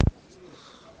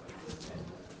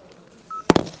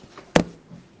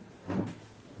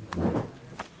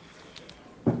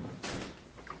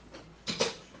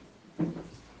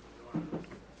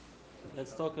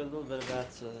let's talk a little bit about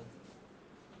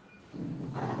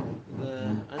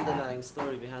the underlying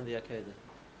story behind the Akedah.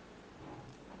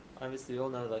 Obviously, we all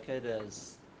know the Akedah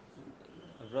as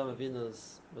Avraham Avinu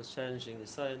was challenging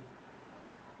Yisrael.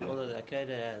 We all know the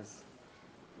Akedah as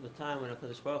the time when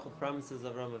HaKadosh Baruch Hu promises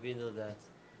Avraham Avinu that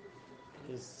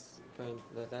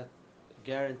that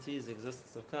guarantees the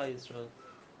existence of Klal Yisrael.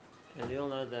 And we all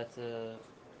know that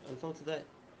until today,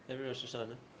 every Rosh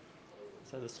Hashanah.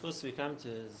 So the schus we come to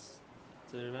is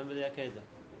to remember the Akedah.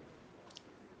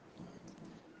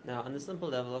 Now, on the simple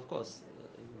level, of course,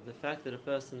 the fact that a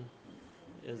person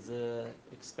is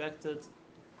expected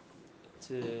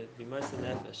to be Moshe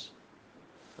Nefesh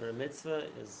for a mitzvah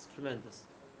is tremendous.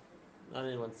 Not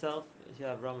only oneself, here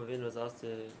Avraham Avinu was asked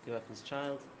to give up his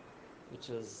child, which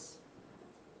is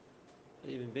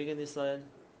even bigger in Israel,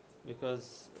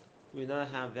 because we know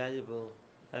how valuable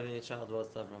having a child was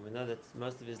to Avraham. We know that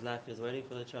most of his life he was waiting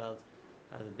for the child,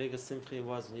 how the biggest simcha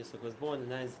was when Yitzchak was born, and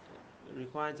now he's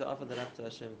required to offer that up to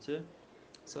Hashem too.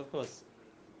 So of course,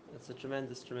 it's a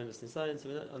tremendous, tremendous nisayon.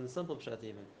 So on the simple pshat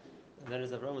even, and that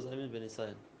is Avraham was Amin ben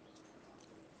Nisayon.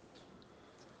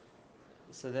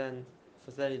 So then,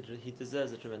 for that he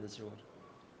deserves a tremendous reward.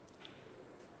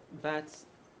 But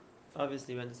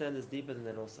obviously, we understand this deeper than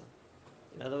that also.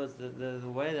 In other words, the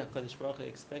way that Kadosh Baruch Hu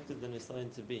expected the nisayon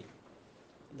to be,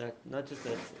 that not just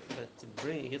that to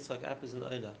bring Yitzchak up as an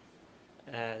Olah,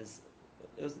 as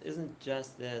isn't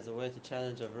just there as a way to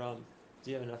challenge Avraham. Do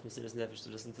you have enough Mesiras Nefesh to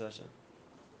listen to Hashem?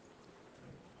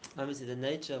 Obviously, the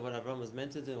nature of what Avraham was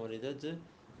meant to do and what he did do,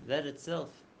 that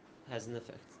itself has an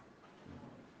effect.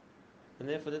 And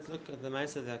therefore, let's look at the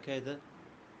Ma'aseh of the Akedah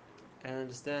and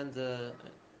understand there's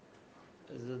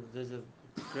a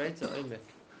greater omek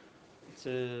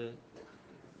to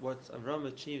what Avraham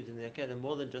achieved in the Akedah,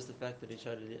 more than just the fact that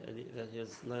that he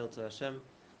was loyal to Hashem and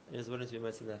he was willing to be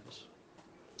Moshe Nefesh.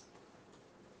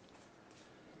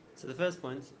 So the first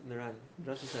point, the Ran,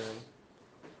 Rosh Hashanah,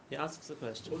 he asks a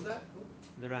question. What was that?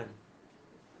 The Ran.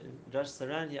 In Rosh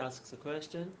Hashanah, he asks a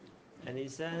question, and he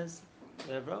says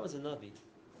that Avraham was a Navi.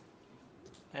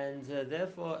 And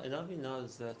therefore, a Navi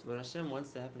knows that what Hashem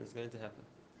wants to happen is going to happen.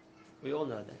 We all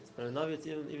know that. But a Navi, it's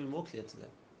even more clear to them.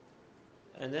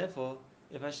 And therefore,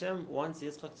 if Hashem wants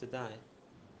Yitzchak to die,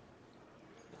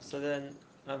 so then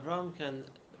Avraham can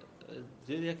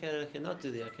do the Akedah, cannot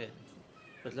do the Akedah.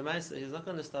 But Lamaisa, he's not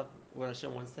going to stop what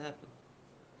Hashem wants to happen.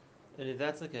 And if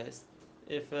that's the case,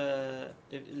 if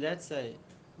let's say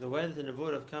the way that the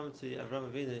Nebuah have come to Avraham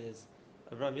Avinu is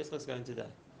Avraham Yitzchak's going to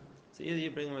die. So either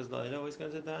you bring him as Lo'ila or he's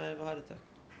going to die of a heart attack.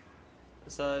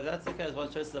 So if that's the case,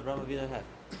 what choice does Avraham Avinu have?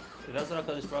 If that's what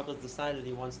HaKadosh Baruch Hu has decided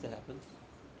he wants to happen,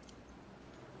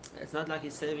 it's not like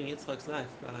he's saving Yitzchak's life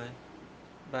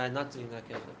by not doing the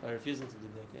Akedah, by refusing to do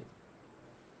the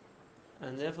Akedah.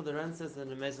 And therefore the Ran says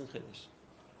an amazing Chiddush.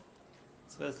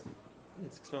 So first,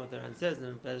 let's explain what the Ran says, and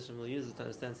then Pedashim will use it to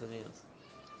understand something else.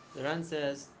 The Ran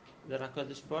says that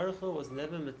HaKadosh Baruch Hu was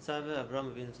never mitzaveh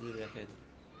Avraham Avinu to do the Akedah.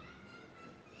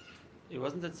 It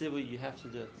wasn't a tzivui, you have to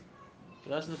do it.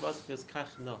 The Lashon of the Pasuk is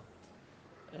kach no.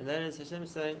 And that is Hashem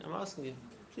saying, I'm asking you,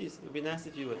 please, it would be nice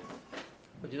if you would.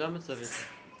 But you're not mitzvah.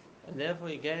 And therefore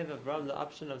he gave Avraham the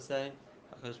option of saying,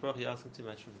 HaKadosh Baruch Hu, you're asking too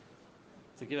much from me.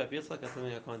 To give up Yitzchak, that's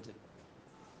something I can't do.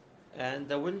 And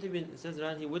that wouldn't have been, it says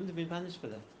around, he wouldn't have been punished for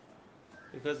that.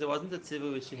 Because there wasn't a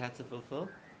tzivui which he had to fulfill.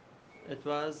 It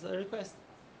was a request.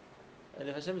 And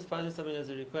if Hashem is punishing something as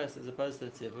a request as opposed to a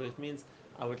tzivui, it means,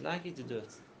 I would like you to do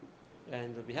it.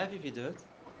 And I'll be happy if you do it,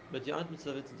 but you aren't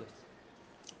mitzvah to do it.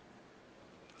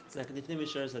 It's like a Nifnim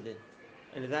Yisharas Hadin.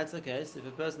 And if that's the case, if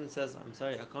a person says, I'm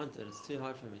sorry, I can't do it, it's too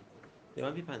hard for me, they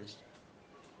won't be punished.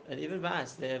 And even by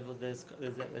us, that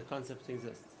concept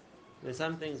exists. There's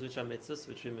some things which are mitzvahs,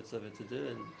 which we're mitzvah to do,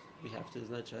 and we have to, there's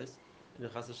no choice. And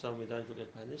in Chas Hashem, we don't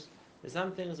get punished. There's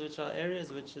some things which are areas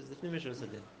which is Nifnim Yisharas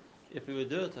Hadin. If we would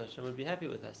do it, Hashem would be happy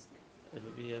with us. It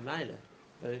would be a maila.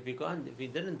 But if we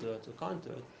didn't do it, or can't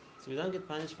do it, so we don't get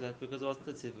punished for that because it wasn't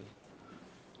a tzivui.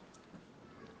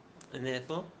 And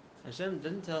therefore, Hashem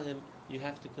didn't tell him, you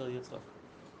have to kill Yitzchak.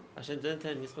 Hashem didn't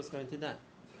tell him Yitzchak's going to die.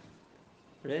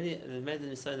 Really, it made the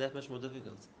Nisayon that much more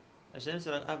difficult. Hashem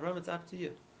said, Avraham, it's up to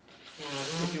you.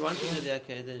 If you want to do the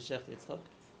Akedah and Shech Yitzchak,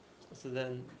 so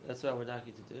then that's what I would like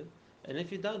you to do. And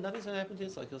if you don't, nothing's going to happen to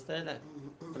Yitzchak, he'll stay alive.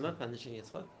 I'm not punishing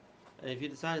Yitzchak. And if you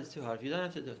decide it's too hard, you don't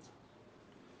have to do it.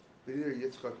 But either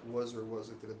Yitzchak was or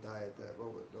wasn't going to die at that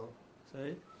moment, no?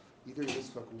 Sorry? Either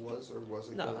Yitzchak was or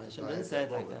wasn't No, going to Hashem die didn't at say that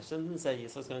it like moment. that. Hashem didn't say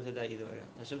Yitzchak's going to die either way.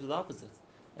 Hashem said the opposite.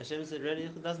 Hashem said, really,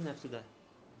 Yitzchak doesn't have to die.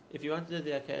 If you want to do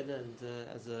the Akedah and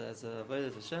as a void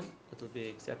of Hashem, it will be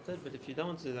accepted. But if you don't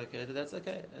want to do the Akedah, that's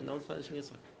okay. And no one's punishing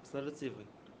Yitzchak. It's not a tzivui.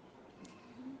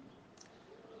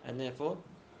 And therefore,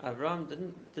 Avram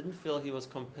didn't feel he was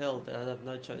compelled out of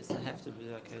no choice to have to do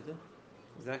the Akedah.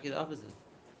 Exactly the opposite.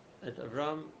 That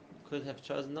Avram could have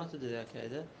chosen not to do the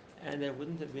Akedah, and there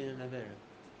wouldn't have been an Avera.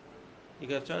 He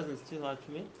could have chosen it's too hard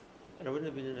for me, and it wouldn't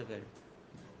have been an Avera.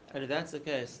 And if that's the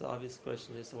case, the obvious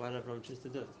question is, so why did Avram choose to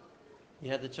do it? He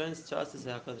had the chance to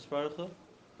say, HaKadosh Baruch Hu,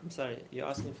 I'm sorry, you're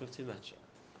asking for too much.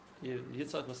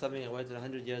 Yitzchak was something I waited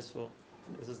 100 years for.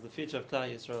 This is the future of Klal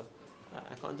Yisrael.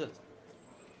 I can't do it.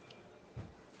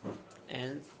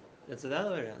 And it's the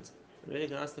other way around. We really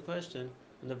can ask the question,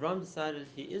 when Avram decided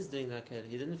he is doing that Akedah,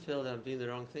 he didn't feel that I'm doing the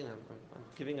wrong thing, I'm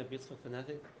giving up Yitzchak for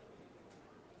nothing.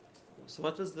 So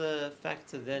what was the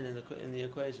factor then in the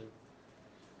equation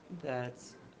that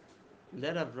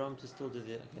led Avram to still do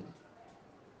the Akedah?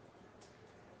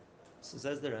 So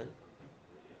says the Ran,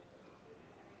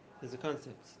 there's a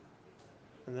concept,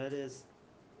 and that is,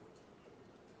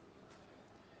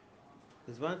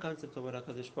 there's one concept of what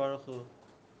HaKadosh Baruch Hu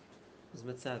is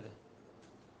mitzvah.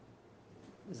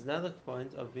 There's another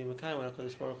point of being Mekayim what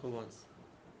HaKadosh Baruch Hu wants.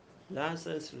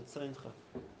 La'aseh ritzoncha.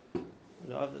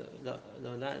 What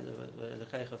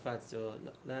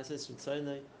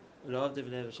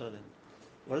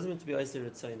does it mean to be Oisir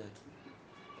Ritzonai?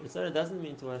 Ritzonai doesn't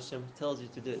mean to what Hashem tells you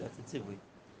to do. That's a tzivui.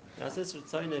 La'aseh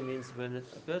Ritzonai means when a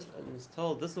person is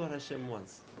told this is what Hashem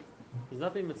wants. He's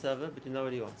not being mitzvah, but you know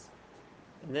what he wants.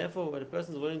 And therefore, what a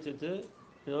person is willing to do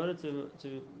in order to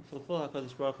fulfill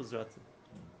HaKadosh Baruch Hu's ratzon.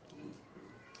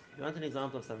 You want an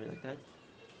example of something like that?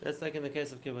 Let's take in the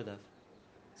case of Kibbutz.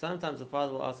 Sometimes the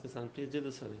father will ask his son, please do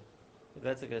this for me. If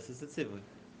that's the case, it's a tzivui.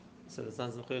 So the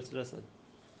son's mechuyev to listen.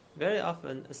 Very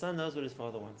often, a son knows what his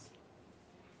father wants.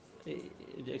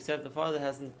 Except the father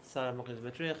hasn't decided, I'm not going to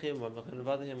matriach him, or I'm not going to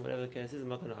bother him, whatever the case is, I'm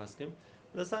not going to ask him.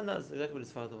 But the son knows exactly what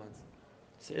his father wants.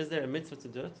 So is there a mitzvah to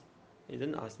do it? He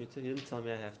didn't ask me to, he didn't tell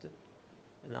me I have to.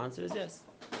 And the answer is yes.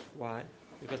 Why?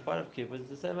 Because part of kibbutz is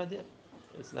the same idea.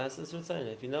 It's Nasa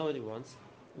Sritzayna. If you know what he wants,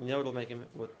 you know what will make him,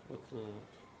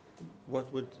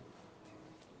 what would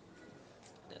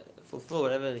fulfill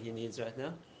whatever he needs right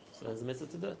now, so there's a mitzvah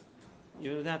to do it,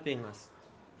 even without being nice.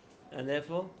 And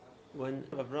therefore, when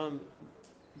Avram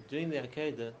doing the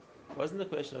Akedah, wasn't the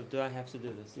question of do I have to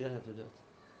do this? You don't have to do it.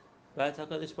 But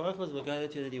HaKadosh Baruch Hu was Megayah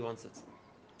to you that he wants it.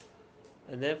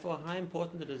 And therefore, how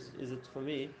important is it for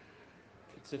me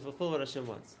to fulfill what Hashem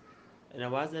wants?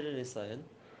 And why is that in Israel?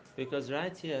 Because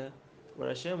right here, what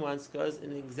Hashem wants goes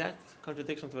in exact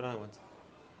contradiction to what I want.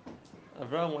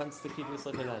 Avram wants to keep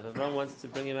Yitzchak alive. Avram wants to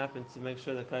bring him up and to make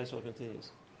sure that Klal Yisrael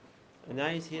continues. And now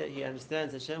he's here, he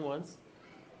understands Hashem wants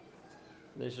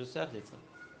the Yishushach Yitzchak.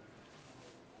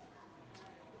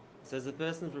 Says the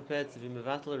person prepared to be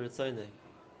mevatel ritzonei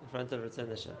in front of Ritzon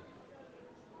Hashem.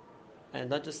 And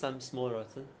not just some small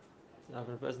rotten. Now,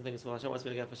 when a person thinks, well, Hashem wants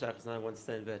me to get for shachas, now I want to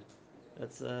stay in bed.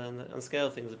 That's, on scale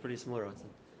of things, a pretty small rotten.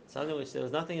 Something which there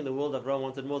was nothing in the world that Avram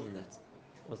wanted more than that.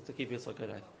 Was to keep Yitzchak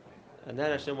alive. And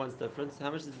then Hashem wants difference.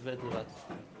 How much is it to about?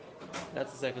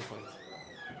 That's the second point.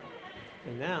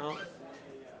 And now,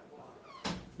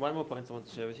 one more point I want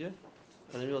to share with you,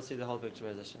 and then we'll see the whole picture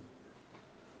of Hashem.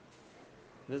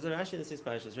 There's a Rashi in the sixth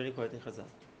parasha, it's really quoting Chazal.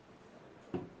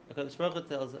 HaKadosh Baruch Hu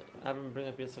tells Avram, bring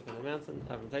up Yitzchak on the mountain.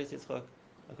 Avram takes Yitzchak.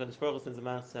 HaKadosh Baruch Hu sends a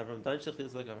malach to Avram, don't shech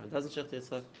Yitzchak. Avram doesn't shech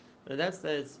Yitzchak. But at that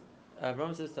stage,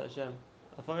 Avram says to Hashem,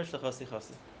 Afarish lachasi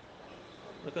chasi.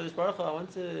 HaKadosh Baruch Hu, I'm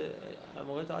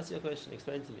going to ask you a question.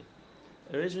 Explain to me.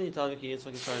 Originally, you told me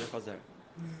Yitzchak is part of Chazar.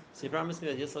 So you promised me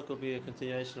that Yitzchak will be a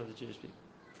continuation of the Jewish people.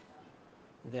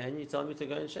 Then you told me to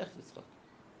go and shech Yitzchak.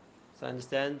 So I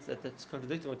understand that that's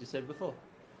contradicting what you said before.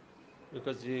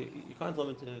 Because you can't tell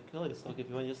me to kill Yitzchak if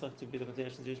you want Yitzchak to be the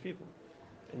continuation of the Jewish people.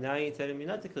 And now you're telling me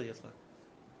not to kill Yitzchak.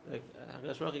 Like,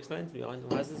 HaKadosh Baruch Hu explained to me,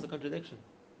 why is this a contradiction?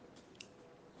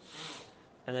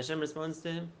 And Hashem responds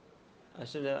to him,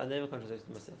 Hashem, I never contradicted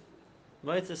myself.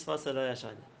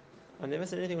 I never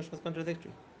said anything which was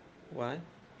contradictory. Why?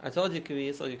 I told you,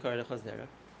 you'll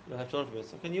have children from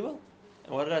Yitzchak, and you will.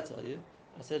 And what did I tell you?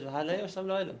 I said,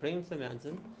 bring him to the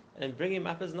mountain, and bring him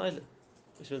up as an island.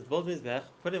 Which was build Mizbech,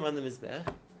 put him on the Mizbech,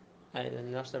 and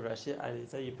in Nashna Rashi, I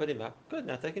say you put him up, good,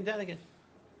 now take him down again.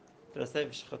 Did I say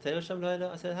V'shchoteu Sham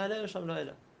Lo'ela? I said Haleu Sham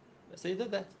Lo'ela. So you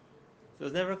did that. So there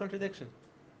was never a contradiction.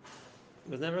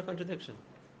 There was never a contradiction.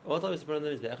 All I was to put on the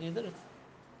Mizbech, and you did it.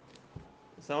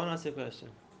 So I want to ask you a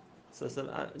question. So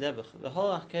Nebuch, the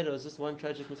whole Akedah was just one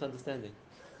tragic misunderstanding.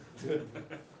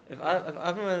 If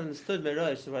everyone understood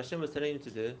Merosh, what Hashem was telling him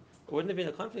to do, it wouldn't have been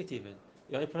a conflict even.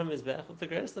 You only put him in his back with the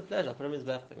greatest of pleasure. Put him in his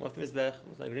back, take him off his back,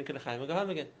 like drink l'chaim and go home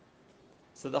again.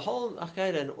 So the whole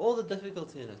Akedah and all the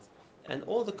difficulty in it, and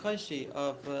all the koshi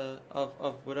of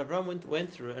what Avram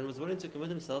went through and was willing to commit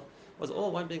himself, was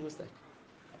all one big mistake.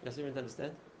 That's what you meant to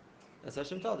understand. That's what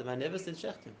Hashem told him. I never said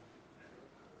shechtim.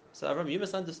 So Avram, you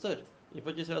misunderstood. You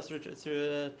put yourself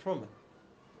through trauma.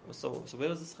 So where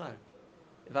was the schar?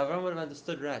 If Avram would have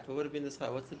understood right, what would have been the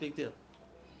schar? What's the big deal?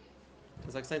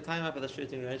 It's like saying time up at the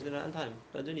shooting range, they're not on time.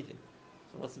 Don't do anything.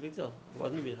 So what's the big deal? It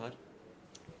wasn't being hard.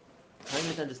 How are you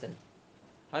meant to understand?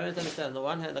 How are you meant to understand? On the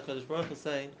one hand, the Kodesh Baruch is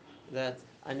saying that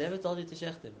I never told you to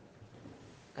shechtim.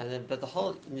 And then, but the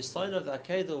whole nisayon of the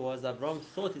Akedah was that Avram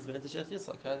thought he's meant to shech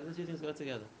Yitzchak. How do the two things go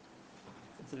together?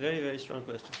 It's a very, very strong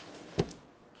question.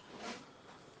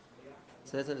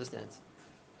 So let's understand.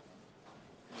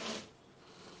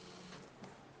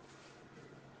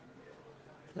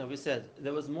 Now we said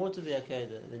there was more to the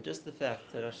Akedah than just the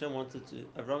fact that Hashem wanted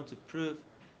Avram to prove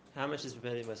how much he's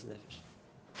preparing Moshe Nefesh.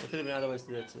 There could have been other ways to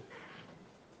do it too.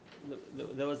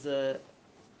 There was the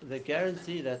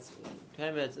guarantee that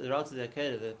came at the route of the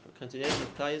Akedah, the continuation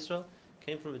of Klal Yisrael,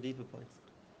 came from a deeper point.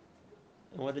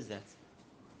 And what is that?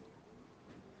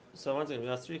 So once again, we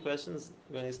asked three questions.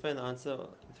 We're going to explain the answer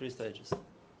in three stages.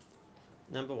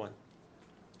 Number one,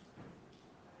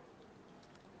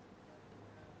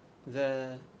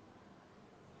 the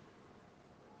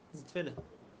tefillah.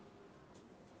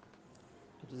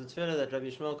 It was a tefillah that Rabbi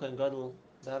Shmuel Kohen Gadol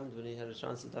davened when he had a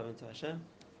chance to daven to Hashem.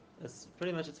 It's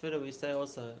pretty much a tefillah we say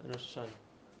also in Rosh Hashanah.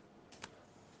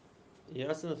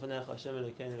 Yirasim lefanecha Hashem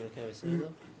Elokeinu Elokei Yisraelu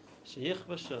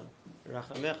sheyichbashu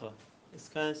rachamecha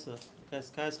iskayischa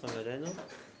v'aleinu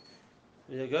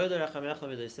v'yagoda rachamecha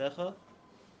v'deisecha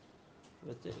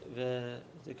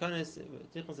v'tikonis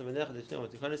v'necha lifnim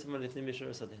v'tikonis ima lifnim mishur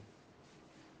esadin.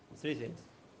 Three things.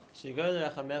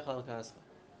 Sheyagoda rachamecha al kascha.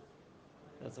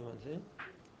 That's the one thing.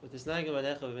 V'tisnagim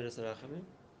v'necha v'midas harachamim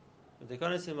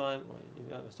v'tikonis ima,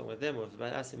 if I was talking about them, or if I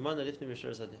ask him, mana lifnim mishur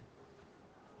esadin.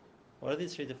 What are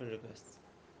these three different requests?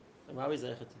 And why are we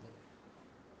zeichet to them?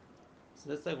 So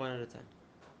let's take one at a time.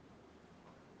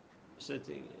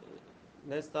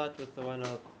 Let's start with the one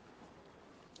of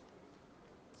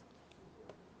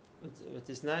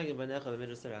V'tisnagim b'necha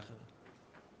v'midas harachamim.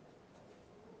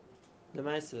 The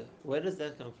Maisa, where does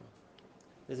that come from?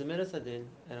 There's a midas hadin,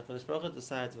 and HaKadosh Baruch Hu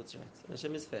decides what's right. And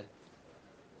Hashem is fair.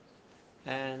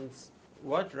 And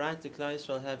what right do Klal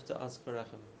Yisrael have to ask for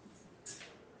rachamim?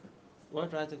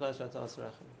 What right do Klal Yisrael to ask for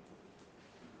rachamim?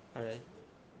 Alright.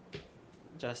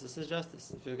 Justice is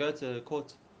justice. If you go to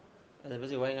court and they're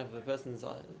busy weighing up if a person's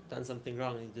done something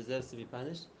wrong and he deserves to be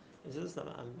punished, he says, "Listen,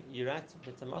 you're right,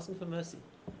 but I'm asking for mercy.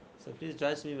 So please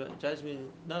judge me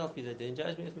not off the din,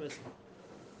 judge me with mercy."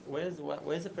 Where's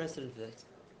the precedent for that?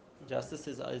 Justice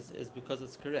is because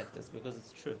it's correct. It's because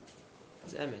it's true.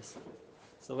 It's emes.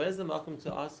 So where's the makom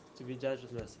to ask to be judged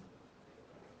with mercy?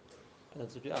 And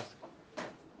that's what you ask.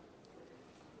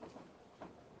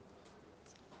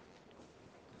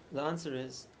 The answer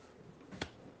is,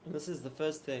 and this is the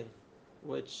first thing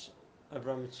which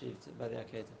Avram achieved by the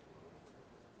Akedah,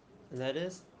 and that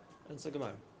is, and it's a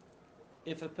Gemara.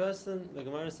 If a person, the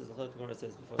Gemara says, the Gemara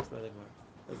says before it's not a Gemara.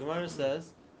 The Gemara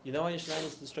says, you know why Yerushalayim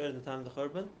was destroyed at the time of the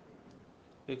Churban?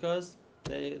 Because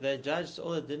they judged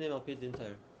all the dinim al pi din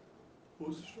Torah. Who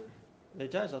was destroyed? They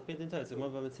judged al pi din Torah. It's a Gemara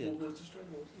b'Metzia. Who was destroyed?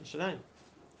 Yerushalayim.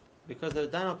 Because they were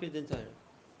done al pi din Torah.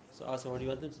 So ask them, what do you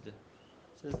want them to do?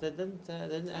 Says they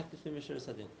didn't act between Mishur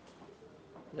Sadin.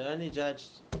 They only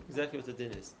judged exactly what the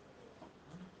din is.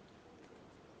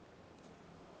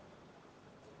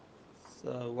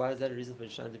 So why is that a reason for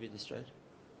Yerushalayim to be destroyed?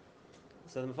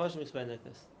 So the Mefarshim explain like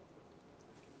this.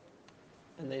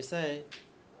 And they say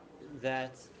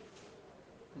that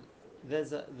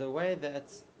the way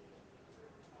that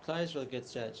Klal Yisrael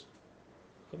gets judged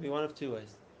can be one of two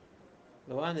ways.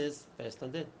 The one is based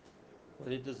on din.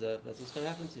 What you deserve, that's what's going to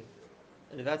happen to you.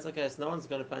 And if that's the case, no one's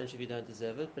going to punish if you don't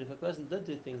deserve it. But if a person did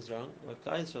do things wrong, or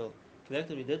Klal Yisrael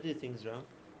collectively did do things wrong,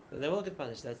 then they will get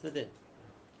punished. That's the din.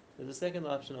 There's a second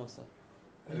option also.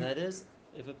 And that is,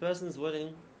 if a person is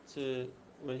willing to,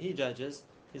 when he judges,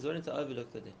 he's willing to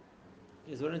overlook the din.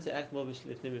 He's willing to act more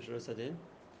b'shlifnim b'shur sadin,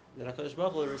 then HaKadosh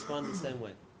Baruch Hu will respond the same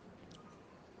way.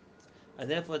 And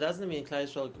therefore, it doesn't mean Klal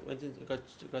Yisrael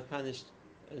got punished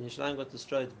and Yerushalayim got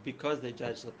destroyed because they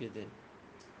judged al pi din.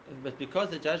 But because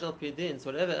they judged al pi din,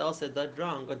 so whatever else they did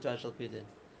wrong got judged al pi din.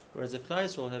 Whereas if Klal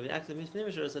Yisrael having acted b'shlifnim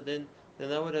b'shur sadin, then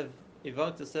they would have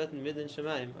evoked a certain midin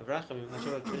shemaim of rachamim,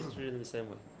 Hashem would have treated them the same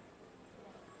way.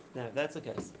 Now, if that's the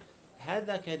case, had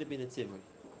that Akedah been a tzivui,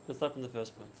 let's start from the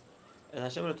first point. And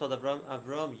Hashem would have told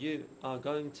Avram, you are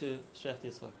going to Shech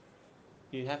Yitzchak.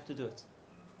 You have to do it.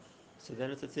 So then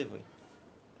it's a tzivui.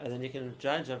 And then you can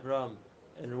judge Avram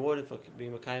and reward him for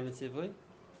being Makayim tzivui,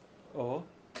 or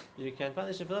you can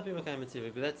punish him for not being Makayim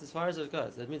tzivui. But that's as far as it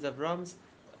goes. That means Avram's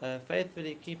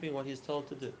faithfully keeping what he's told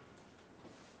to do.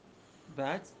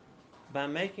 But by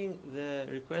making the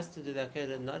request to do the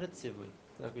Akedah not a tzivui,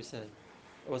 like we said,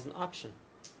 it was an option.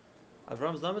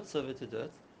 Avram's not mitzvah to do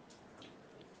it.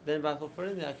 Then by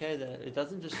fulfilling the Akedah, it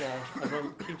doesn't just show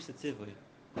Avram keeps the tzivui.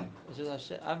 It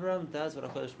shows Avram does what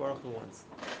HaKadosh Baruch Hu wants,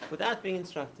 without being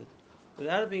instructed,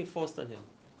 without it being forced on him.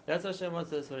 That's what Hashem wants,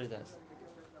 that's what he does.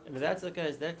 And if that's the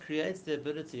case, that creates the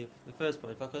ability, the first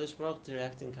point, for HaKadosh Baruch Hu to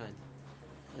react in kind.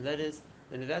 And that is,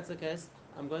 and if that's the case,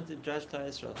 I'm going to judge Klal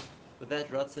Yisrael with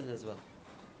that Ratzon as well.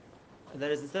 And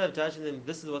that is, instead of judging them,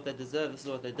 this is what they deserve, this is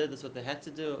what they did, this is what they had to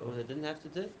do, or they didn't have to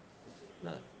do.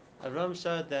 No. Avram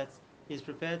showed that he's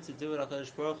prepared to do what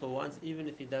HaKadosh Baruch Hu wants, even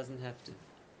if he doesn't have to.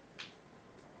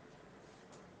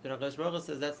 Then HaKadosh Baruch Hu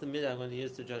says, that's the midah I'm going to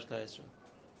use to judge Klal Yisrael.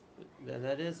 And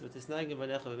that is, that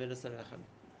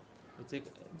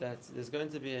there's going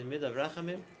to be a midah of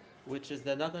rachamim, which is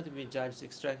they're not going to be judged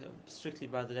strictly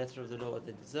by the letter of the law what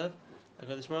they deserve.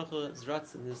 HaKadosh Baruch Hu's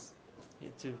ratzon is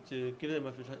to give them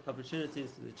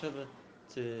opportunities to each other,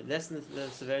 to lessen the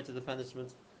severity of the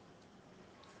punishment.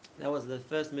 That was the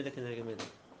first midah keneged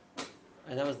midah,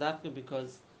 and that was dafka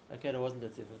because Akedah wasn't a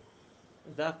tzivah.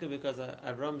 Dafka because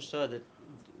Avram showed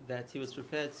that he was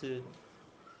prepared to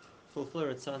fulfill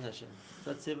Ratzon Hashem,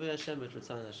 not tzivah Hashem, but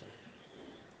Ratzon Hashem.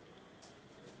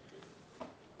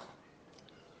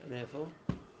 And therefore,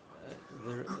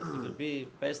 it would be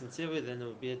based on tzivah, then it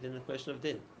would be a question of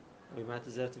din. We might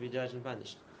deserve to be judged and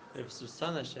punished. But if it's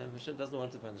Ratzon Hashem, Hashem doesn't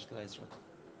want to punish Klal Yisrael.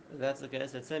 If that's the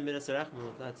case, that same midah serachim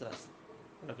applies to us.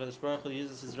 HaKadosh Baruch Hu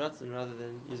uses his ratzon rather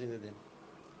than using the din.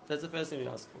 That's the first thing we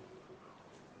ask for.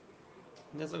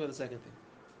 And let's look at the second thing.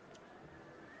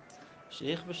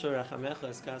 Sheich b'shur rachamecha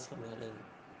es kascha me'aleinu.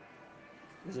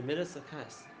 There's a midah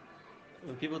sakas.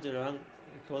 When people do wrong,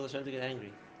 it causes Hashem to get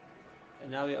angry. And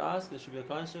now we ask, there should be a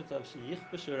concept of sheich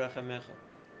b'shur rachamecha.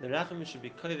 The rachamim should be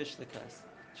kovish the kas,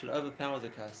 should overpower the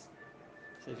kas.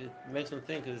 So if it makes one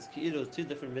think, there's two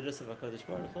different middas of HaKadosh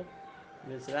Baruch Hu,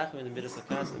 midas racham and the midas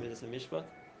hakas and the midas mishpat,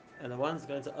 and the one's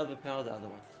going to overpower the other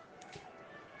one.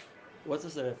 What's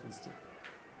this a reference to?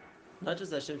 Not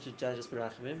just Hashem should judge us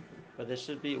berachmim, but there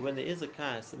should be, when there is a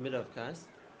kas, a midah of kas,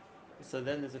 so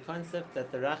then there's a concept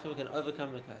that the racham can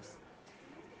overcome the kas.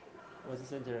 What's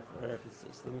this a reference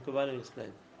to? So the Mekubalim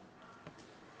explain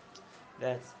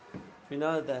that we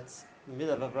know that the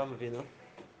midah of Avraham Avinu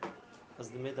was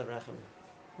the midah of racham,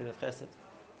 midah of chesed.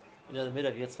 We know the midah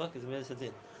of Yitzchak is the midah of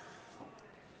Sadin.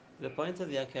 The point of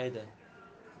the Akedah,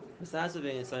 besides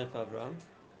being a sign for Abraham,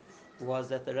 was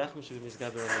that the Rachamim should be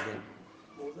miskaber on the din.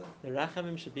 What was that? The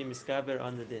Rachamim should be miskaber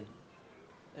on the din.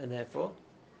 And therefore,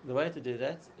 the way to do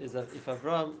that is that if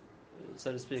Abraham,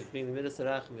 so to speak, being the Midas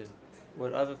Rachamim,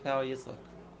 would overpower Yitzchak,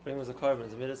 bring him as a korban,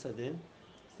 as a Midas Adin,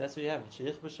 so that's what you have.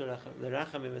 The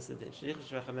Rachamim is the din. Sheich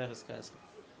b'shur rachamech es kascha.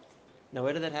 Now,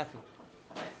 where did that happen?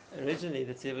 Originally,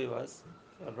 the tzivui was,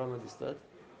 Abraham understood,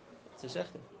 it's a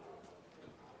shechtim.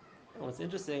 And what's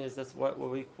interesting is that's what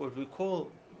we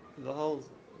call the whole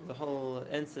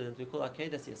incident. We call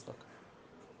Akedas Yitzchak.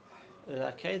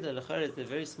 Akedah l'chara is a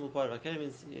very small part of Akedah.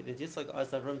 Means that Yitzchak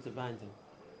asked Avram to bind him,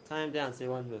 tie him down so he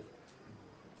won't move.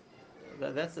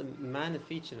 That's a minor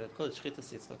feature. They call it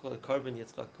Shchitas Yitzchak, call it Korban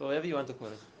Yitzchak, whatever you want to call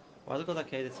it. Why is it called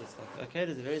Akedas Yitzchak? Akedah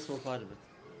is a very small part of it.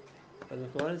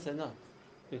 But the Quran said no,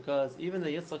 because even the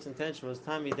Yitzchak's intention was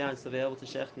tie me down so they're able to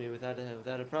shech me without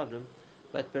a problem.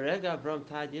 But Berega Avram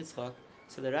tied Yitzchak,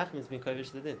 so the Racham has been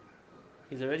kovish the din.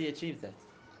 He's already achieved that.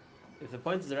 If the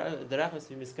point is the Racham is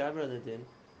to be miskaber on the din,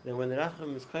 then when the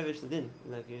Racham is kovish the din,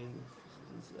 like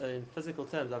in physical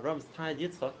terms, Avram's tied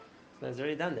Yitzchak, so he's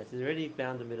already done that. He's already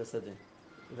bound the midas din.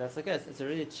 If that's the case, it's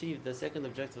already achieved the second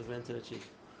objective was meant to achieve.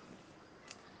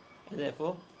 And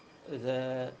therefore,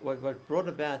 what brought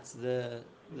about the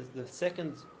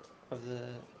second of the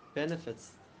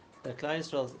benefits that Klal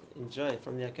Yisrael enjoy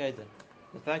from the Akedah,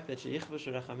 the fact that sheich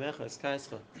b'shur rachamecha es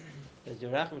kaischa, that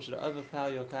your racham should overpower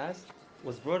your kas,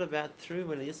 was brought about through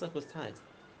when Yitzchak was tied.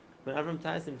 When Avram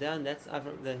ties him down, that's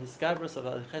Avram, the hiskabros of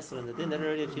the chesed and the din, that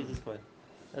already achieved this point.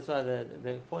 That's why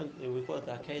the point, we call it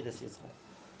the Akedah Yitzchak.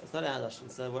 It's not a lashon,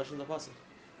 it's a lashon of the apostle.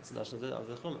 It's a lashon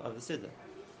of the Siddur.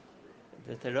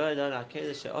 The Torah don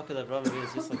Akedah she'oked Avram Avinu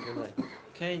Yitzchak b'nei.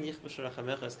 Kein yich b'shur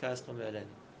rachamecha es kaischa me'aleinu.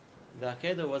 The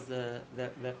Akedah was the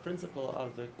principle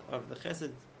of the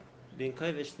chesed being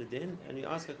kovish the din, and you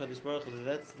ask HaKadosh Baruch Hu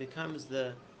that becomes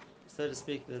the, so to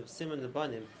speak, the simon the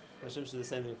banim. Hashem should do the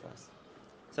same thing for us.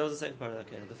 So that was the second part of the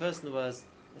Akedah. The first one was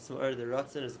it's more the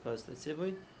ratzon as opposed to the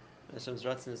tzivui. Hashem's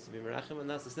ratzon is to be merachim, and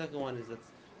that's the second one is that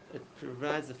it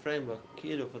provides the framework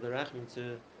kilu for the rachim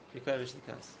to be kovish the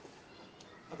kas.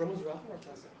 Avram was Racham or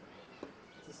Chesed?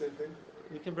 It's the same thing.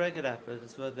 We can break it up,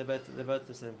 but they're both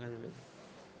the same kind of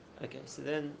midah. Okay, so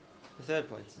then The third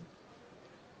point.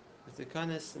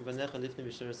 V'tikanes banecha lifnei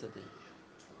mishuras hadin.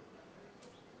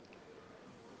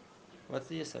 What's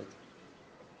the yesod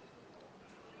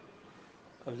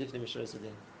of lifnei mishuras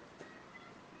hadin?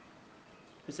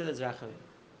 We said it's rachamim.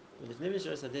 Lifnei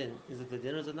mishuras hadin, is it the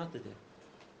din or is it not the din?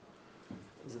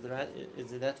 Is it the right?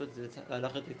 Is it that what the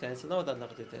halacha dictates? No, what the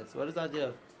halacha dictates. What is the idea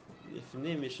of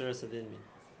lifnei mishuras hadin mean?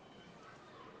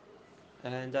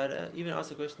 And I even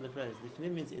asked a question in the phrase.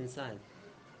 Lifnei means inside,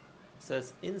 so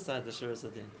it's inside the shuras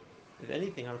hadin. If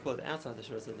anything, I would call it outside the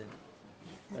shuras hadin.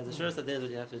 Right? The shuras hadin is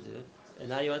what you have to do, and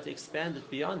now you want to expand it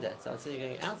beyond that. So I'd say you're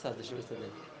going outside the shuras hadin.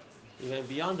 You're going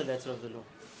beyond the letter of the law.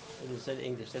 When you say in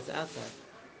English, that's outside.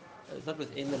 It's not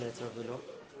within the letter of the law.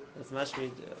 That's much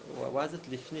read. Why is it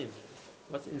lifnim?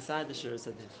 What's inside the shuras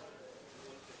hadin?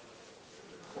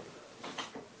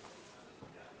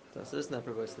 So this is not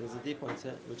proposed. There's a deep point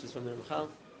here, which is from the Ramchal.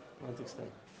 I want to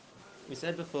explain. We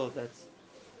said before that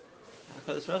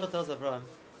HaKadosh Baruch Hu tells Abraham,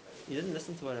 you didn't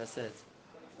listen to what I said.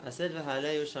 I said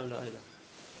v'ha'aleyu sham la'olah,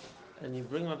 and you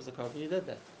bring him up as a carbon. You did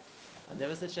that. I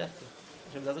never said shechting.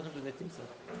 Hashem doesn't contradict himself.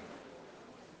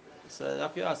 So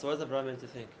up you ask, what is Abraham meant to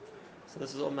think? So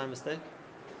this is all my mistake.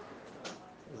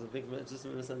 There's a big, just a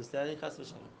misunderstanding. Chas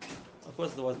v'shalom. Of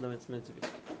course, there was no it's meant to be.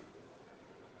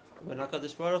 When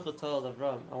HaKadosh Baruch Hu told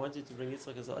Abraham, I want you to bring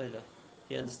Yitzchak as an oilah,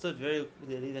 he understood very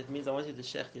clearly that means I want you to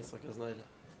shech Yitzchak as an oilah.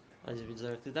 I want you to be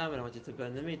directed down, and I want you to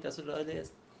burn the meat. That's what the oilah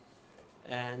is.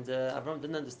 And Abraham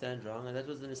didn't understand wrong, and that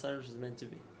was the Nisan which was meant to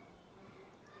be.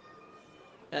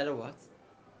 And a what?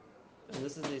 And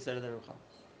this is the Yisrael of the Ramchal.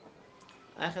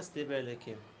 Achas diber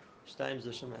lekim, shtayim zu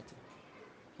shamati.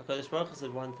 HaKadosh Baruch Hu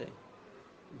said one thing,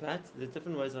 but there are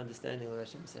different ways of understanding what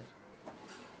Hashem said.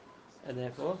 And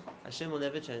therefore, Hashem will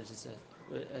never change His word.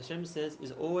 What Hashem says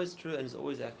is always true and is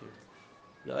always accurate.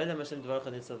 La'olam Hashem dvarcha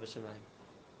nitzav v'shamayim.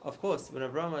 Of course, when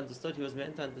Abraham understood, he was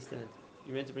meant to understand.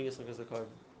 He meant to bring Yitzchak as a carbon.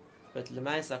 But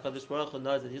Lemais HaKadosh Baruch Hu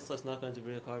knows that Yitzchak is not going to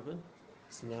bring a carbon.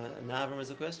 So now Abraham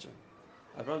has a question.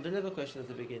 Abraham didn't have a question at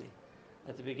the beginning.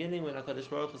 At the beginning, when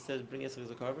HaKadosh Baruch Hu said, bring Yitzchak as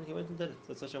a carbon, he went and did it.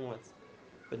 That's what Hashem wants.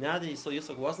 But now that he saw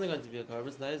Yitzchak wasn't going to be a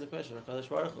carbon, so now here's a question. HaKadosh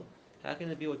Baruch Hu, how can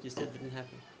it be what you said didn't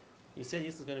happen? You said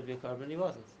Yitzchak was going to be a carbon, and he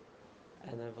wasn't.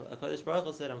 And HaKadosh Baruch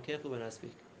Hu said, I'm careful when I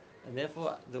speak. And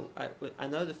therefore, I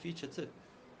know the future too.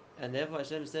 And therefore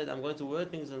Hashem said, I'm going to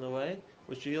word things in a way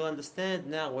which you'll understand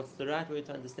now what's the right way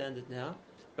to understand it now.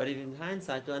 But if in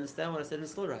hindsight you'll understand what I said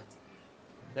is still right.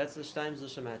 That's the Shtayim Zul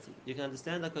Shemati. You can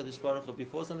understand HaKadosh Baruch Hu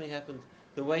before something happened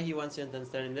the way He wants you to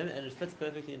understand them, and it fits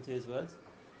perfectly into His words.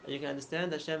 And you can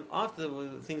understand Hashem after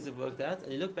things have worked out,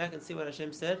 and you look back and see what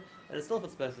Hashem said, and it still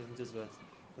fits perfectly into His words.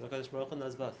 Because HaKadosh Baruch Hu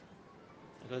knows both.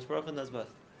 HaKadosh Baruch Hu knows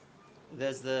both.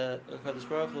 There's the HaKadosh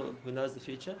Baruch Hu who knows the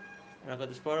future, and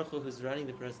HaKadosh Baruch Hu who's running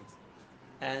the present.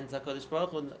 And HaKadosh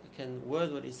Baruch Hu can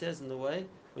word what He says in a way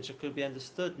which it could be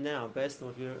understood now based on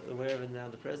what we're aware of now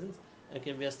in the present, and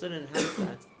can be understood in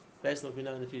hindsight based on what we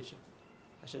know in the future.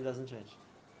 Hashem doesn't change.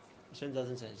 Hashem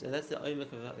doesn't change. And that's the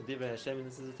oimek of Divrei Hashem, and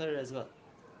this is the Torah as well.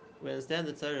 We understand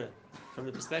the Torah from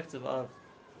the perspective of,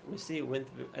 we see when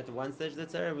at one stage of the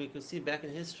Torah, we could see back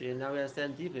in history, and now we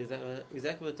understand deeply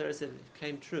exactly what the Torah said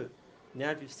came true. Now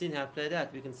that we've seen how it played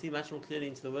out, we can see much more clearly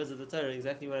into the words of the Torah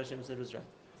exactly what Hashem said was right.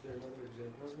 Is there another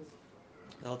example of this?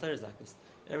 The whole Torah is like this.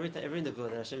 Every individual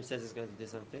that Hashem says is going to do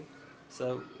something.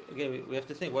 So again, we have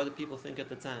to think, what did people think at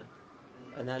the time?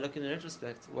 And now look in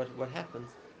retrospect, what happened,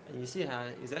 and you see how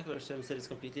exactly what Hashem said is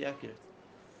completely accurate.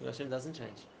 Hashem doesn't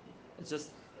change. It's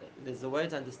just, there's a way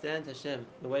to understand Hashem,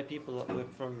 the way people,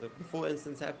 from the before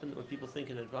instance happened, what people think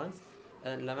in advance,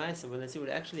 and Lamaisa, when they see what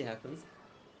actually happens,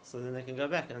 so then they can go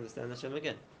back and understand Hashem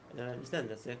again. And I understand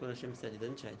that's exactly what Hashem said, He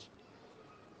didn't change.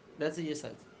 That's a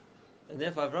yesod. And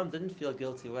therefore Avram didn't feel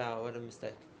guilty, wow, what a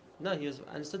mistake. No, he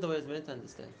understood the way it was meant to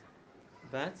understand.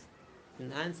 But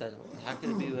in hindsight, how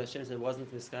can it be that Hashem said it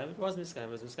wasn't miskayim? It was miskayim. It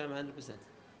was miskayim 100%.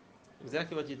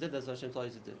 Exactly what you did, that's what Hashem told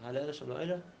you to do. Halel Shem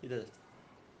La'olah, you did it.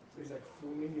 So he's like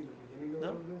fooling in the beginning of No.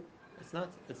 all of it? It's not.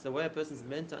 It's the way a person's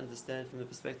meant to understand from the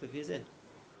perspective he's in.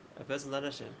 A person not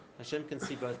Hashem. Hashem can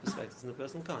see both perspectives, and the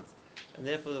person can't. And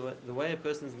therefore, the way a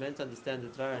person is meant to understand the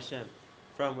Dvar Hashem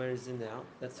from where he's in now,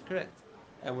 that's correct.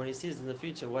 And when he sees in the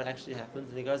future what actually happened,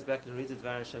 and he goes back and reads the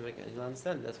Dvar Hashem again, he'll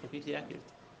understand it. That's completely accurate.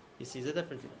 He sees it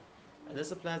differently. And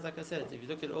this applies, like I said, if you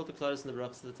look at all the Klaus and the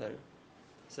Brachas of the Torah.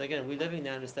 So again, we're living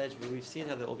now in a stage where we've seen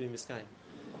how they're all being miskayim.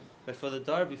 But for the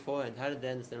Dar beforehand, how did they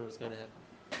understand what was going to happen?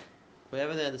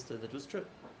 Whatever they understood, that was true.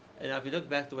 And now if you look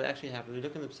back to what actually happened, we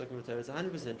look in the Pesukim of the Torah, it's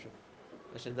 100% true.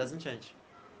 Hashem doesn't change.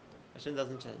 Hashem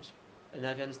doesn't change. And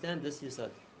now if you understand this Yisod,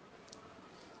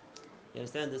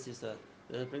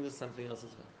 then it brings us something else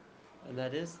as well. And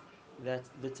that is, that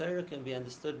the Torah can be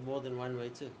understood more than one way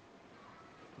too.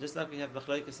 Just like we have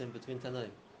machlokes in between Tanoim.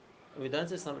 And we don't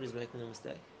say somebody's making a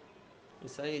mistake. We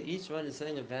say each one is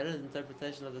saying a valid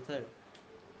interpretation of the Torah.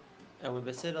 And when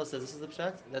Besedel says this is the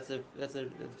pshat, the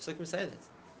psukim say that.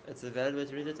 It's a valid way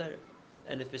to read the Torah.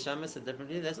 And if Bishama said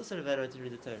differently, that's also a valid way to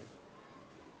read the Torah.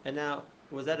 And now,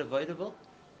 was that avoidable?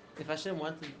 If Hashem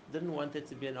didn't want there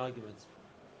to be an argument,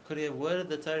 could he have worded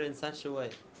the Torah in such a way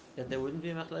that there wouldn't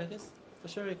be a machlokes? For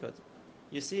sure he could.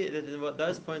 You see that in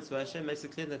those points where Hashem makes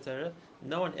it clear in the Torah,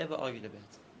 no one ever argued about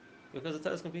it. Because the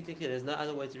Torah is completely clear, there's no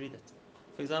other way to read it.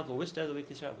 For example, which day of the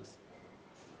week is Shabbos?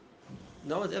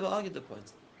 No one's ever argued the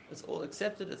point. It's all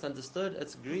accepted, it's understood,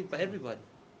 it's agreed by everybody.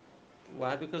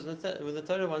 Why? Because when the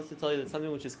Torah wants to tell you that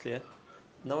something which is clear,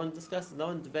 no one discusses, no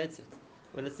one debates it.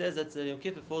 When it says that Yom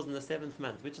Kippur falls in the 7th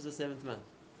month, which is the 7th month?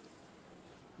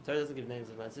 The Torah doesn't give names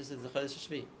of months. This is the Chodesh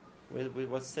Shvi.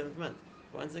 What's the 7th month?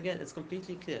 Once again, it's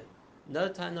completely clear. No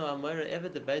Tano Amora ever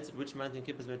debated which month Yom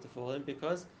Kippur is meant to fall in,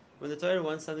 because when the Torah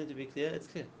wants something to be clear, it's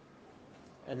clear.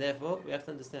 And therefore, we have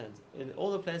to understand, in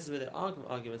all the places where there are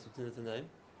arguments between the Tanoim,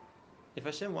 if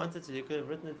Hashem wanted to, He could have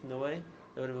written it in a way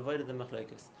that would have avoided the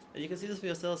machlokes. And you can see this for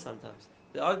yourselves sometimes.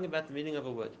 They're arguing about the meaning of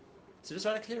a word. So just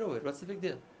write a clearer word. What's the big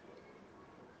deal?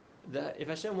 If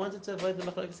Hashem wanted to avoid the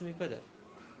machlokes, He could have.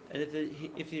 And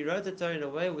if he wrote the Torah in a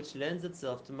way which lends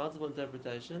itself to multiple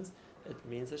interpretations, it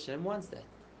means Hashem wants that.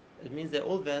 It means they're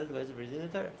all valid ways of reading the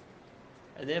Torah.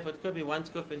 And therefore it could be one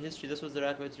kuf in history, this was the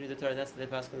right way to read the Torah, and that's the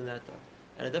Pascha in that Torah.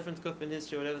 And a different kuf in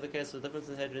history, whatever the case, was different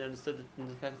in Hadrian, understood it in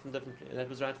the fact from differently, and that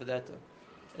was right for that Torah.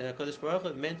 And Kodesh Baruch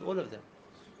Hu meant all of them.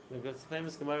 We've got the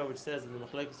famous Gemara which says in the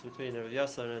machlokes between Rav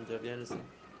Yasser and Rav Yonasan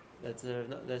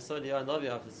that they saw the Navi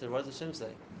after and said, what does Hashem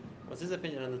say? What's his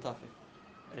opinion on the topic?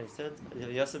 And he said,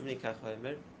 Yosef b'ni kacha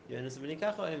omer, Yonasan b'ni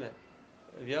kacha omer.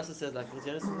 Rav Yasser says like this,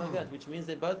 Yonasan like that, which means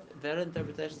they both valid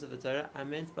interpretations of the Torah. I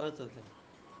meant both of them.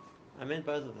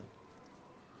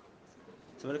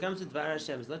 So when it comes to Dvar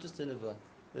Hashem, it's not just a Nevuah.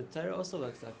 The Torah also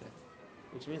works like that.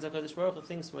 Which means HaKadosh Baruch Hu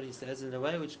thinks what he says in a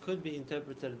way which could be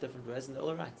interpreted in different ways, and they're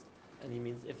all right. And he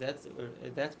means if that's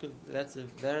a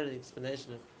valid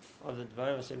explanation of the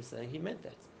Dvar Hashem saying, he meant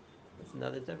that. That's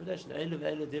another interpretation. Eilu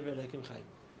ve'eilu divrei Elokim chayim.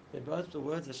 They're both the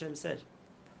words Hashem said,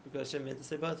 because Hashem meant to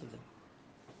say both of them.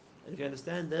 And if you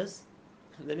understand this,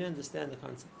 then you understand the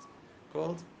concept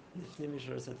called Lifnim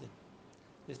Yishur Sadin.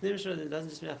 Lifnim Yishur Sadin doesn't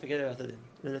just mean I forget about it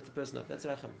and let the person off. That's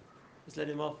Racham. Just let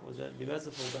him off, or be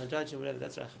merciful, don't judge him, whatever.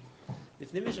 That's Racham.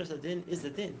 Lifnim Yishur Sadin is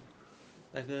the din.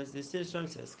 Like the Sir Shalom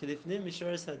says, Lifnim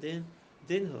Yishur Sadin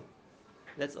dinhu.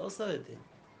 That's also a din.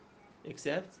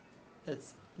 Except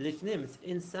it's Lifnim, it's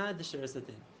inside the Shur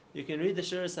Sadin. You can read the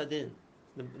Shur Sadin,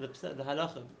 the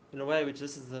halacha, in a way which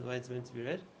this is the way it's meant to be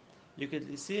read. You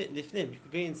could see it lifnim. You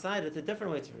could go inside it a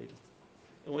different way to read it.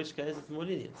 In which case, it's more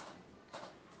lenient.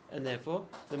 And therefore,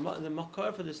 the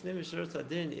makar for the shnim yishur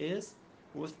tzadin is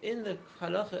within the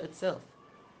halacha itself.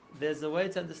 There's a way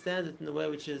to understand it in a way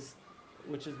which is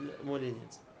more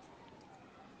lenient.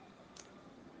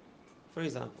 For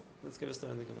example, let's give a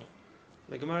story in the Gemara.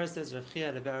 The Gemara says Rav Chia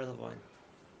had a barrel of wine,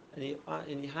 and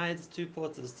he hired two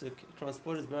porters to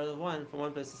transport his barrel of wine from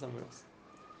one place to somewhere else.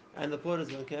 And the porters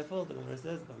weren't careful, the Gemara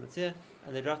says,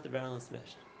 and they dropped the barrel and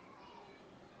smashed.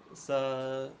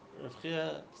 So Rav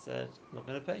Chia said, I'm not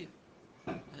going to pay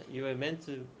you. You were meant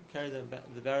to carry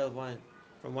the barrel of wine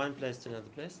from one place to another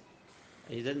place,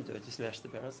 and you didn't do it, you smashed the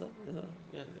barrel, so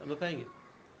I'm not paying you.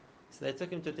 So they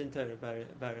took him to Din Torah,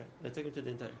 they took him to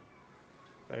Din Torah,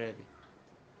 by Rebbe.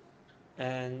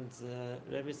 And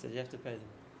Rebbe said, you have to pay them.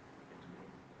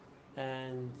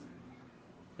 And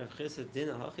Rav Chia said, Din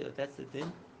Ahachi, that's the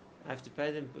din. I have to pay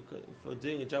them for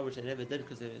doing a job which I never did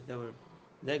because they were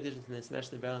negligent and they smashed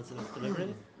the barrel instead of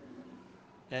delivering.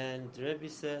 And the Rebbe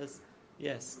says,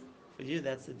 yes, for you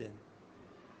that's the din.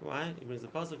 Why? He brings the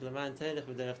pasuk L'man Teilech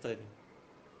B'derech Tovim.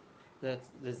 That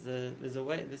there's a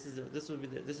way. This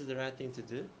is the right thing to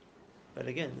do. But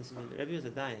again, the Rebbe was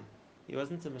a dayan. He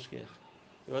wasn't a mashgiach.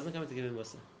 He wasn't coming to give him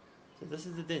musa. So this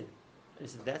is the din. And he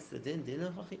said, that's the din. Din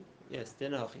hachi. Yes,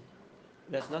 din hachi.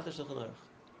 That's not the Shulchan Aruch.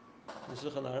 The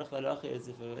Shulchan Aruch halacha is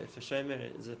if a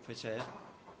shomer is a pesheya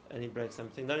and he breaks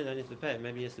something, not only don't need to pay,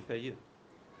 maybe he has to pay you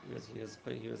because he was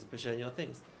pesheya in your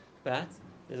things. But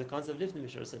there's a concept of lifnim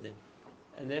mishur sadin,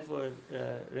 and therefore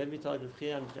Rebbe told Rav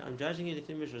Chia, I'm judging you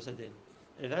lifnim mishur sadin.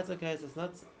 And if that's the case, it's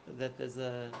not that there's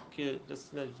a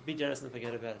just be generous and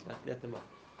forget about it, like let them off.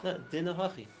 No, din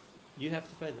hachi, you have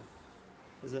to pay them.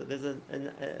 There's a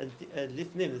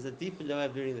lifnim. There's a deeper way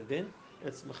of doing the din.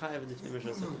 It's mechayev lifnim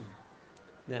mishur sadin.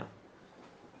 Now,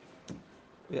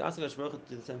 we ask Hakadosh Baruch Hu to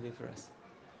do the same thing for us.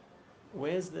 Why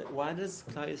does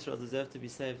Klal Yisrael deserve to be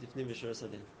saved if Nim Yishur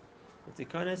Sadin? The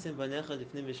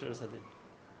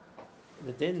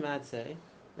din might say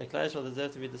that Klal Yisrael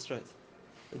deserve to be destroyed.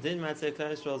 The din might say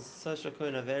Klal Yisrael's such a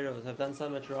kohen averos have done so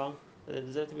much wrong that they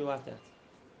deserve to be wiped out.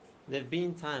 There have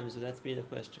been times where that's been a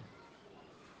question.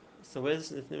 So where's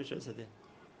the Lifnei Mishras Hadin?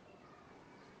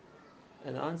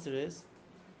 And the answer is,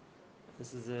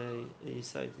 this is a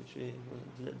site which we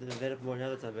will develop more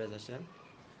another time, Be'ez Hashem.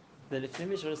 The Lifnei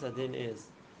Mishras Hadin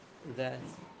is that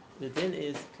the din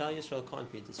is Klal Yisrael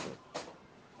can't be destroyed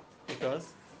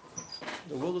because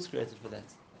the world was created for that.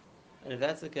 And if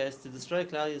that's the case, to destroy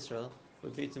Klal Yisrael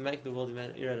would be to make the world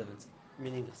irrelevant,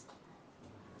 meaningless.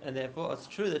 And therefore, it's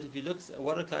true that if you look at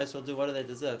what do Klal Yisrael do, what do they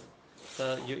deserve?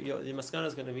 So the maskana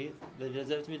is going to be they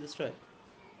deserve to be destroyed.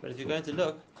 But if you're going to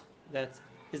look, that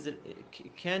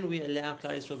can we allow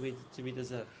Klal Yisrael to be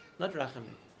deserved? Not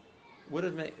rachamim. Would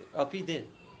it make al pi din?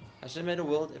 Hashem made a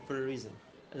world for a reason,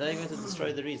 and now you're going to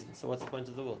destroy the reason. So what's the point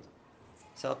of the world?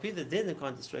 So al pi the din, they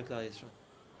can't destroy Klal Yisrael.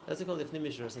 That's called Lifnei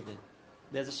Mishras Hadin.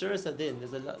 There's a Shuras Hadin.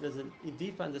 There's a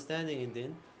deep understanding in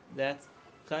din that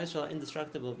Klal Yisrael are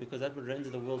indestructible because that would render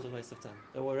the world a waste of time.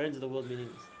 That would render the world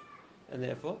meaningless. And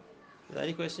therefore, the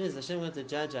only question is Hashem going to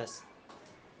judge us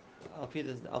al pi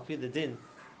the din,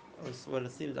 or what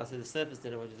it seems, I'll say the surface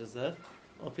din of what you deserve,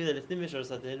 al pi the Lifnei Mishras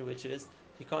Hadin, which is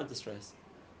He can't destroy us.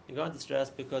 He can't destroy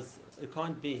us because it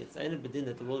can't be. It's ain't a bedin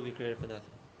that the world will be created for nothing.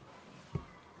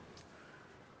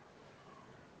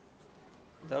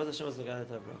 That was Hashem's Megala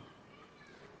to Abraham.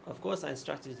 Of course, I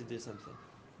instructed you to do something.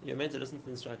 You're meant to listen to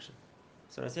the instruction.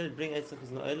 So when I said bring Yitzchak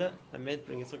as No'ila, I meant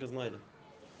bring Yitzchak as No'ila.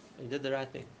 And you did the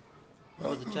right thing.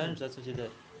 What was the challenge? That's what you did.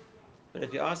 But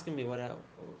if you're asking me would I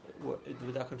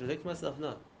contradict myself?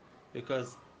 No.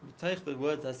 Because the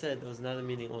words I said, there was another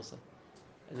meaning also.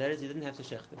 And that is you didn't have to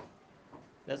shech them.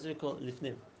 That's what we call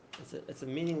lifnim. It's a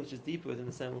meaning which is deeper within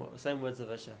the same words of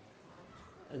Hashem.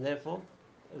 And therefore,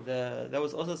 that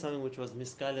was also something which was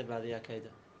miskale by the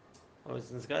Akedah. Or was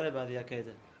miskale by the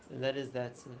Akedah. And that is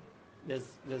that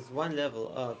there's one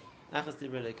level of Achas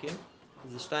Divrei Elokim,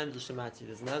 there's a Shteim D'Shemati,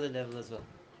 there's another level as well.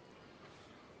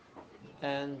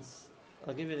 And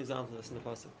I'll give you an example of this in the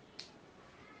Pasuk.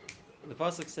 The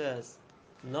Pasuk says,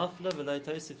 Nafla v'lo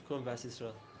tosif kum bas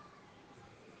Yisrael.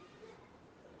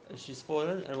 She's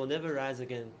fallen and will never rise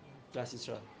again, bas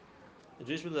Yisrael. The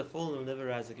Jewish people have fallen and will never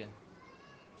rise again.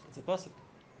 It's a Pasuk.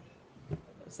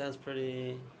 It sounds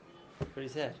pretty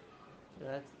sad,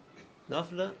 right?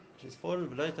 Nafla, she's fallen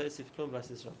v'lo tosif kum bas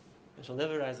Yisrael. And she'll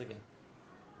never rise again.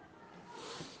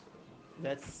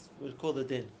 That's what we call the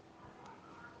din.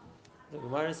 The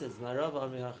Gemara says, Marav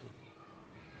Amihachi.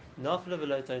 Nafla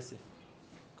v'lo tosif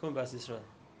kum bas Yisrael.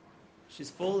 She's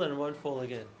fallen and won't fall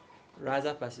again. Rise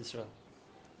up, bas Yisrael.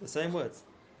 The same words.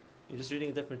 You're just reading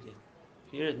it differently.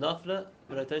 Here it Nafla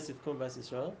v'lo tosif kum bas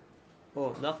Yisrael,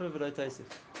 or Nafla v'lo tosif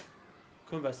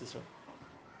kum bas Yisrael.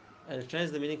 And it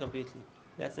changes the meaning completely.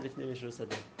 That's the Lifnei Mishras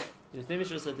Hadin. The Lifnei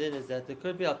Mishras Hadin is that there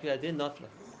could be al pi hadin Nafla,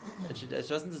 and she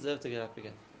doesn't deserve to get up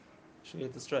again. She will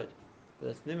get destroyed.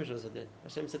 But the Lifnei Mishras Hadin,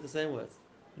 Hashem said the same words.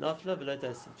 Nafla v'lo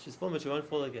tosif. She's fallen, but she won't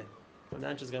fall again. From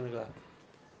now she's going to go up.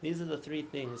 These are the three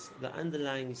things, the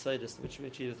underlying yisodus which we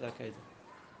achieve with Akedah.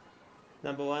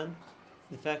 Number one,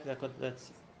 the fact that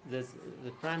there's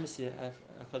the primacy of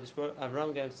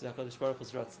Avram gave to HaKadosh Baruch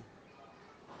Hu's Ratzon.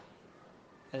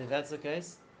 And if that's the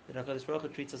case, then HaKadosh Baruch Hu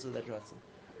treats us with that Ratzon.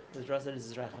 His Ratzon is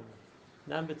his Rachamim.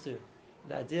 Number two,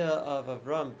 the idea of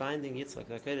Avram binding Yitzchak,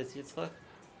 the Akedah to Yitzchak,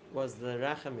 was the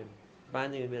Rachamim,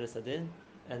 binding Miras Hadin.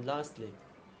 And lastly,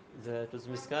 it was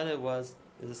Miskala was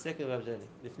the second way of learning,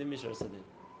 Lifnei Mishras Hadin.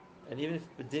 And even if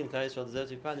Bedin, Klal Yisrael deserve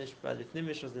to be punished, but Lifnei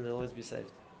Mishras Hadin, they'll always be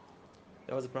saved.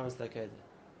 That was a promise to Akedah.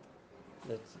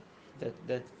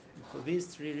 That for these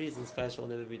three reasons, Klal Yisrael will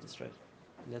never be destroyed.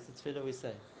 And that's the tefillah we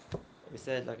say. We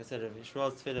say it, like I said,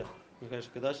 Yishmael's tefillah, in Kodesh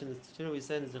Kodesh, and the tefillah we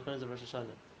say in the Zichronos of Rosh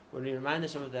Hashanah, when we remind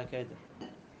Hashem of the Akedah.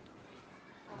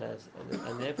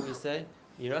 And therefore we say,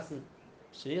 Yiratzon,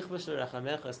 Sheich B'Shel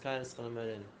Rachamecha Es Kai Es Cholam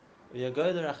Aleinu.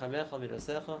 V'Yagoy Rachamecha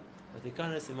Midosecha,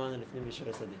 V'Tikana Simon Lifnei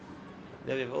Mishras Hadin.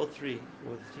 There we have all three,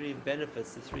 with the three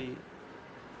benefits, the three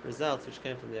results which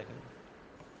came from the Akedah.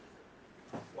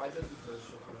 Why doesn't the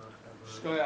Shulchan Aruch have a